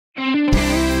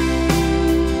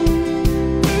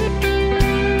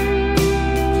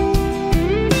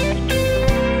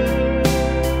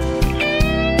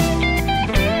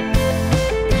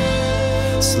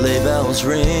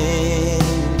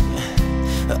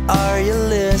you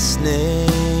listening?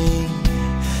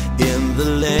 In the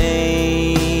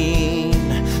lane,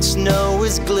 snow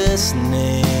is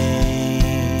glistening.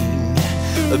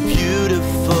 A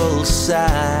beautiful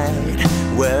sight.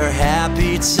 We're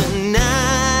happy tonight.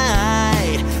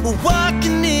 We're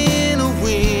walking in a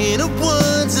winter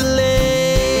wonderland.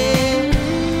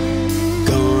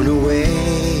 Gone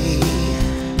away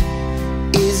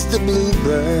is the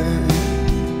bluebird.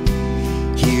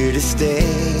 Here to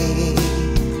stay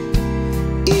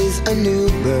is a new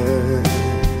bird.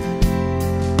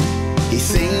 He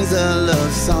sings a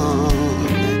love song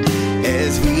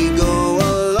as we go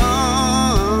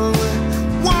along,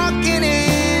 walking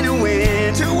in a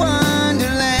winter wonderland.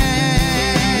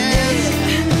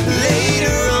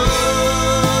 Later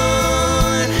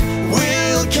on,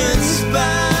 we'll conspire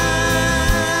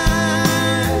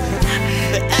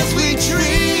as we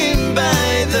dream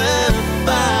by the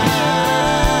fire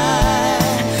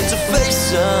to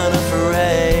face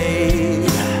unafraid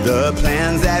The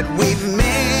plans that we've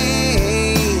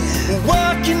made,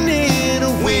 walking in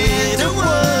a winter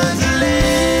wonderland.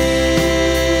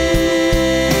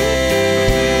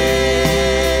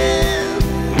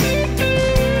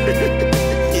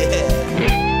 Yeah.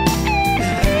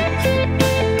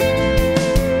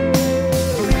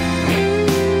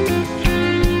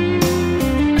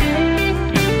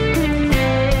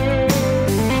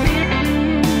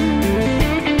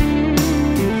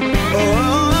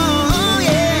 oh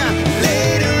yeah.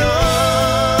 Later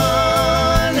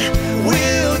on,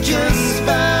 we'll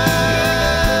conspire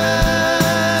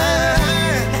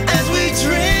as we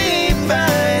dream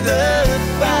by the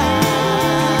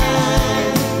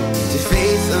fire To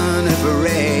face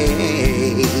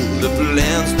unafraid, the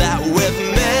plans that we've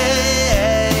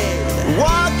made.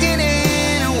 walking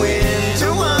in a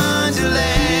winter wonderland.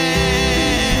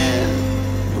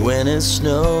 When it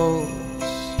snows,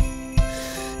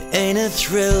 ain't it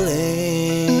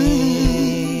thrilling?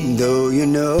 Though you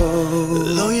know,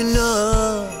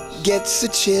 gets a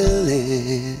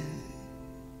chillin'.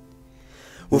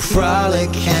 We'll frolic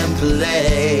and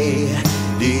play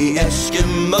the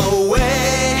Eskimo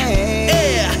way.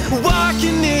 Yeah,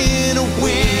 walking in a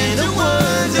winter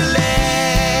wonderland.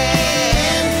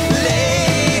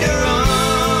 Later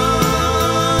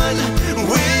on,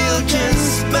 we'll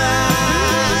conspire,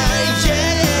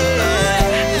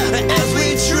 yeah, as we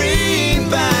dream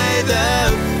by the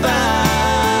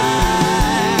fire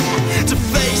to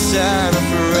face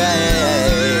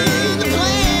unafraid the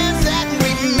plans that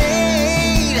we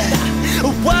made.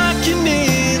 Walking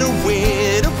in a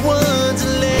winter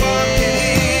wonderland. Walking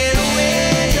in a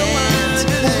winter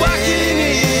wonderland. Walking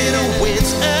in a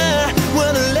winter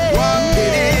wonderland. Walking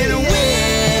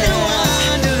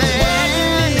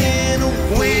in a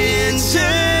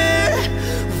winter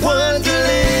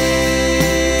wonderland.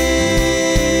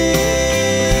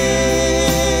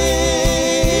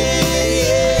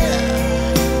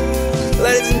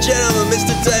 Ladies and gentlemen,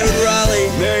 Mr. David Raleigh.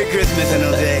 Merry Christmas,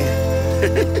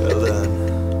 NLJ. Well done.